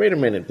 I'm like, wait a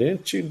minute,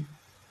 didn't you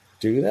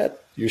do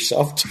that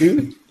yourself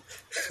too?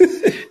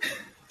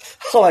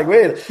 I'm like,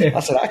 wait. I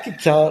said, I could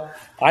count.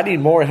 I need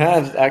more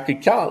hands. I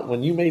could count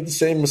when you made the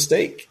same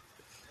mistake.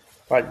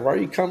 Like, why are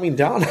you coming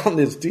down on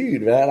this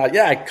dude, man? Like,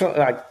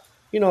 yeah,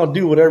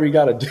 do whatever you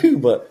got to do,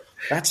 but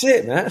that's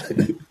it, man.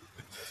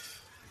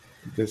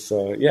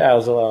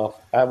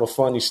 I have a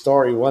funny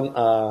story. One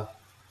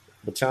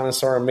battalion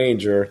sergeant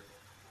major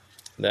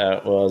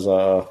that was,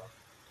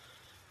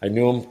 I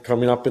knew him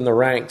coming up in the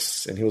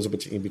ranks, and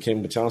he became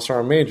a battalion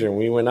sergeant major, and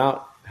we went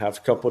out, have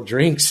a couple of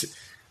drinks,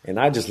 and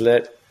I'd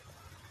let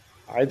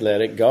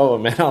it go.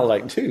 And man, I was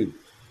like, dude,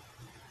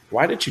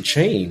 why did you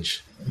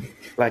change?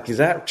 Like, is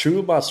that true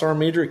about Sergeant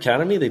Major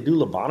Academy? They do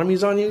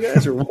lobotomies on you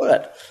guys or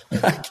what?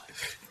 Like,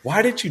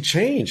 why did you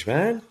change,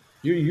 man?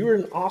 You're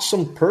an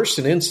awesome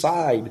person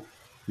inside,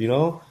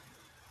 Yeah,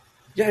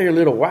 you're a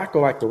little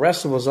wacko like the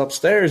rest of us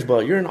upstairs,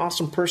 but you're an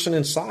awesome person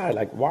inside.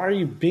 Like, why are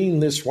you being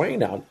this way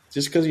now?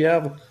 Just because you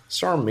have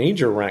Sergeant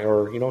Major rank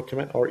or,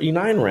 or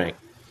E9 rank.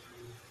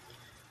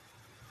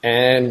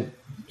 And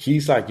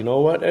he's like, you know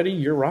what, Eddie?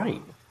 You're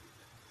right.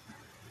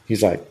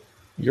 He's like,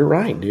 you're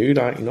right, dude.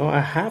 I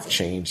have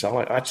changed.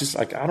 I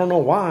don't know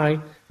why.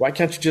 Why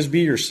can't you just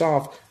be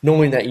yourself,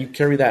 knowing that you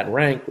carry that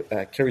rank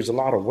that carries a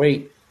lot of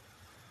weight,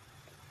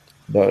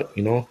 but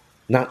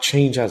not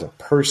change as a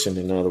person,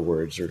 in other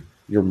words, or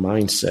your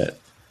mindset.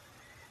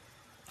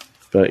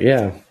 But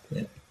yeah.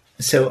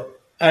 So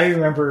I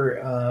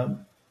remember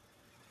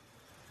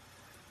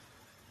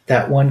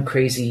that one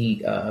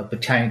crazy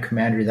battalion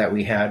commander that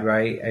we had,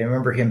 right? I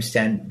remember him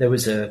there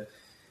was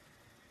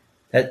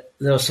that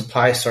little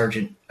supply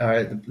sergeant,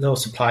 little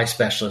supply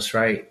specialist,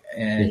 right?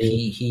 And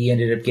he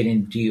ended up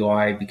getting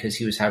DUI because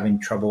he was having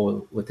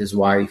trouble with his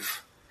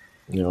wife.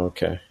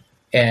 Okay.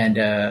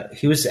 And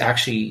he was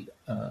actually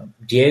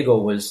Diego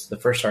was the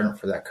first sergeant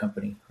for that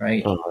company,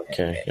 right? Oh,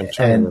 okay. I'm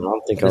trying to remember. I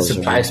don't think I was the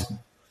supply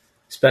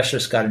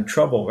specialist got in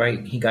trouble,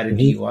 right? He got a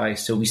DUI,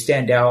 so we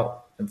stand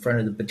out in front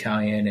of the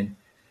battalion, and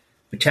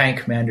battalion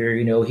commander,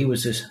 he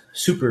was this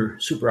super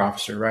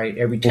officer, right?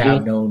 Every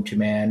tab known to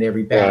man,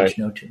 every badge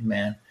known to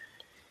man.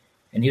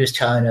 And he was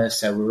telling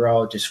us that we were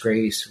all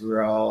disgraced, we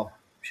were all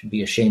should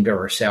be ashamed of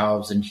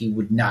ourselves, and he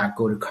would not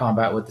go to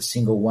combat with a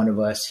single one of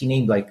us. He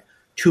named like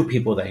 2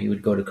 people that he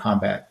would go to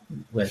combat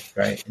with,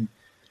 right? And,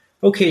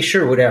 okay,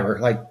 sure, whatever.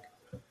 Like,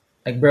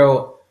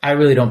 bro, I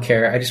really don't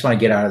care. I just want to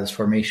get out of this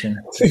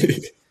formation.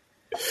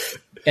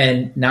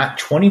 And not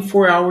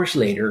 24 hours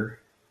later,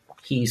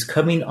 he's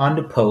coming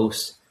onto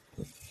post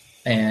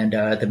and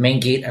the main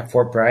gate at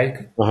Fort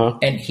Bragg,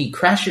 and he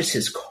crashes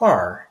his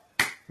car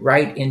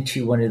right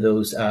into one of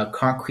those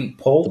concrete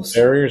poles.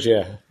 The barriers,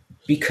 yeah.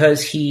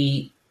 Because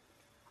he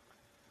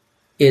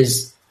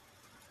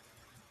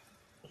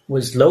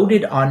was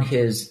loaded on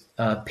his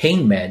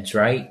pain meds,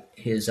 right?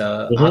 His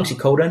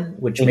oxycodone,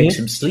 which makes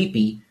him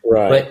sleepy.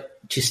 Right.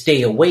 But to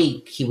stay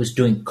awake, he was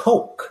doing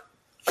coke.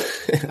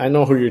 I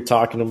know who you're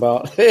talking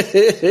about.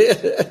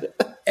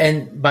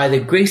 And by the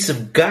grace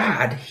of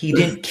God, he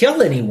didn't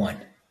kill anyone.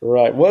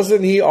 Right.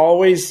 Wasn't he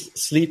always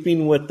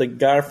sleeping with the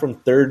guy from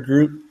third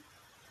group,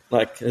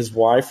 like his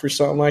wife or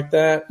something like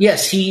that?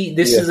 Yes,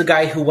 this is the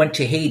guy who went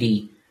to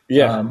Haiti.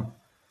 Yeah.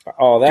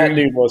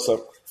 Dude was a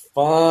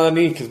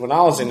funny, because when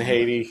I was in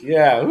Haiti,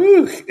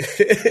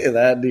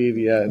 that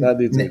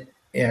dude's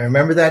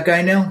remember that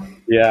guy now?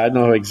 Yeah, I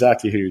know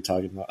exactly who you're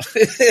talking about.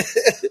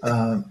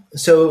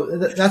 So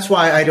that's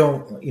why I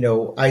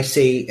don't, I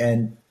say,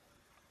 and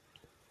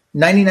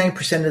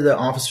 99% of the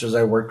officers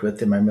I worked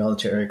with in my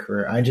military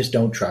career, I just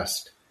don't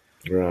trust.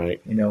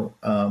 Right.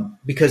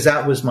 Because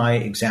that was my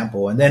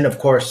example. And then, of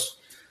course,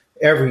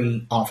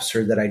 every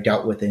officer that I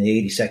dealt with in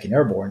the 82nd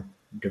Airborne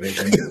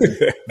Division,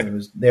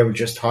 they were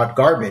just hot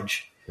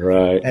garbage.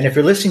 Right. And if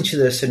you're listening to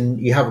this and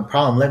you have a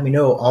problem, let me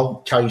know.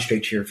 I'll tell you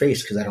straight to your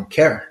face because I don't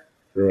care.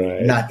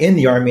 Right. I'm not in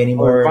the Army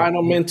anymore. Or invite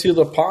them into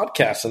the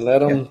podcast and let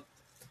them.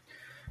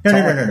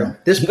 No.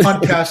 This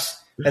podcast,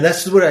 and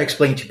this is what I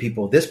explain to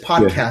people. This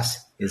podcast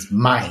is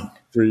mine.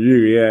 For you,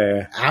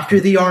 yeah.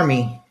 After the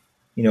Army,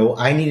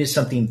 I needed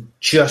something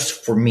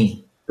just for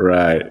me.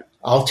 Right.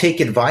 I'll take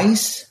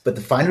advice, but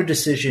the final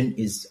decision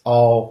is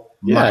all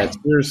mine.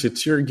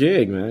 It's your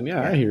gig, man.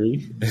 Yeah, I hear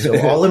you. So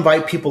I'll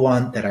invite people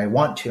on that I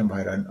want to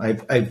invite on.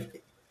 I've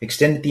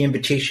extended the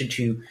invitation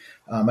to.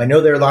 I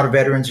know there are a lot of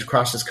veterans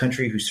across this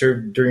country who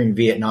served during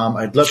Vietnam.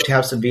 I'd love to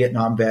have some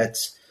Vietnam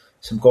vets,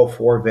 some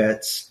Gulf War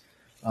vets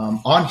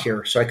on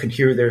here so I can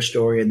hear their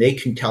story and they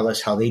can tell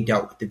us how they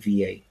dealt with the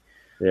VA.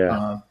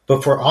 Yeah.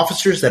 But for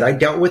officers that I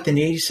dealt with in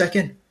the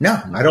 82nd,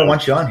 no, I don't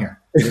want you on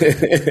here.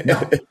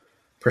 No.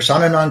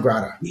 Persona non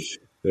grata.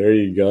 There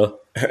you go.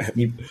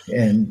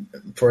 And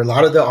for a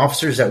lot of the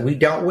officers that we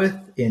dealt with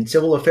in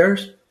civil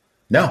affairs,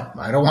 no,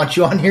 I don't want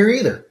you on here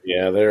either.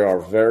 Yeah, there are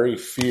very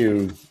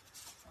few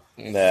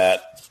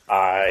that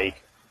I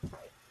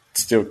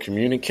still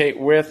communicate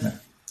with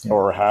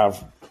or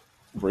have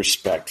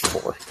respect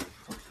for.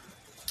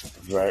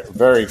 Very,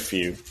 very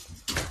few.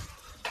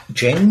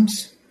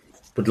 James,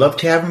 would love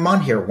to have him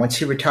on here once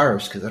he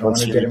retires because I don't want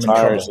to get him in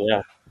trouble.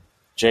 Yeah.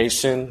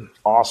 Jason,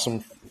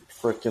 awesome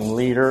freaking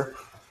leader.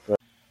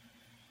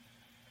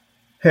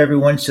 Hey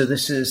everyone, so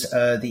this is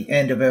the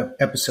end of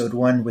episode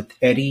 1 with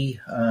Eddie.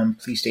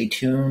 Please stay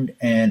tuned,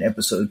 and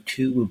episode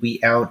 2 will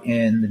be out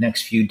in the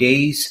next few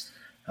days.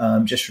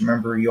 Just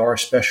remember, you are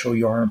special,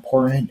 you are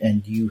important,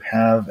 and you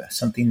have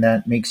something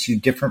that makes you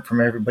different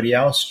from everybody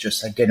else.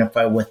 Just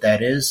identify what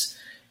that is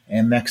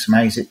and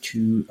maximize it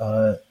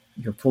to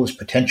your fullest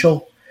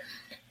potential.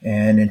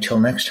 And until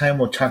next time,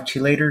 we'll talk to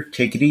you later.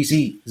 Take it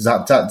easy,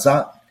 zot, zot,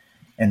 zot,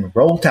 and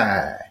roll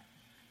tide.